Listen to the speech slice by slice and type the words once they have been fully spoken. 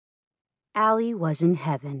Allie was in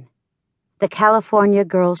heaven. The California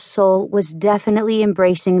girl's soul was definitely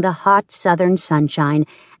embracing the hot southern sunshine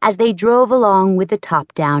as they drove along with the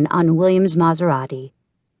top down on William's Maserati.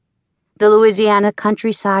 The Louisiana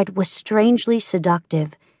countryside was strangely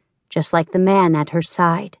seductive, just like the man at her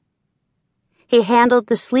side. He handled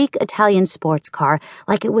the sleek Italian sports car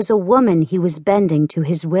like it was a woman he was bending to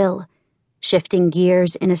his will, shifting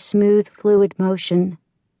gears in a smooth, fluid motion.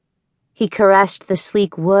 He caressed the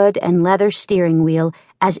sleek wood and leather steering wheel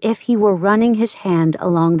as if he were running his hand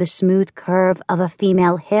along the smooth curve of a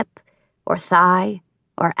female hip, or thigh,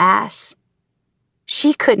 or ass.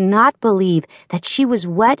 She could not believe that she was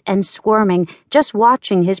wet and squirming just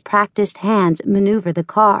watching his practiced hands maneuver the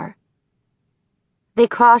car. They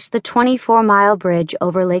crossed the 24-mile bridge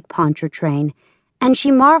over Lake Pontchartrain, and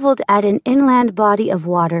she marveled at an inland body of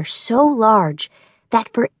water so large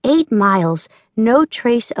that for 8 miles no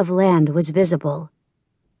trace of land was visible.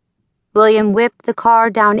 William whipped the car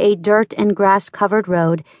down a dirt and grass-covered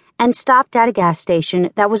road and stopped at a gas station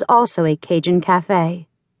that was also a Cajun cafe.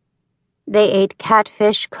 They ate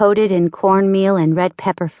catfish coated in cornmeal and red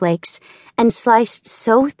pepper flakes and sliced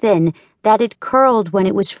so thin that it curled when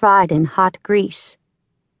it was fried in hot grease.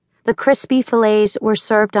 The crispy fillets were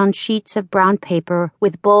served on sheets of brown paper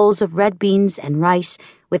with bowls of red beans and rice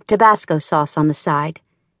with Tabasco sauce on the side,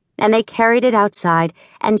 and they carried it outside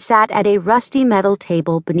and sat at a rusty metal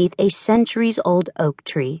table beneath a centuries-old oak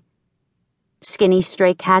tree. Skinny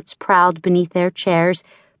stray cats prowled beneath their chairs,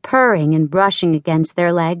 purring and brushing against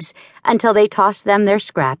their legs until they tossed them their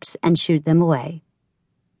scraps and shooed them away.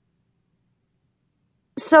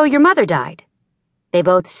 "So your mother died?" they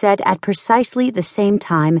both said at precisely the same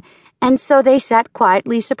time, and so they sat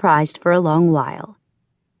quietly surprised for a long while.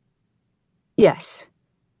 "Yes,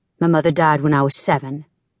 my mother died when I was 7,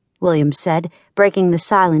 William said, breaking the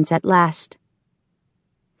silence at last.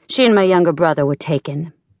 "She and my younger brother were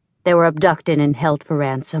taken. They were abducted and held for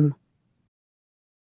ransom.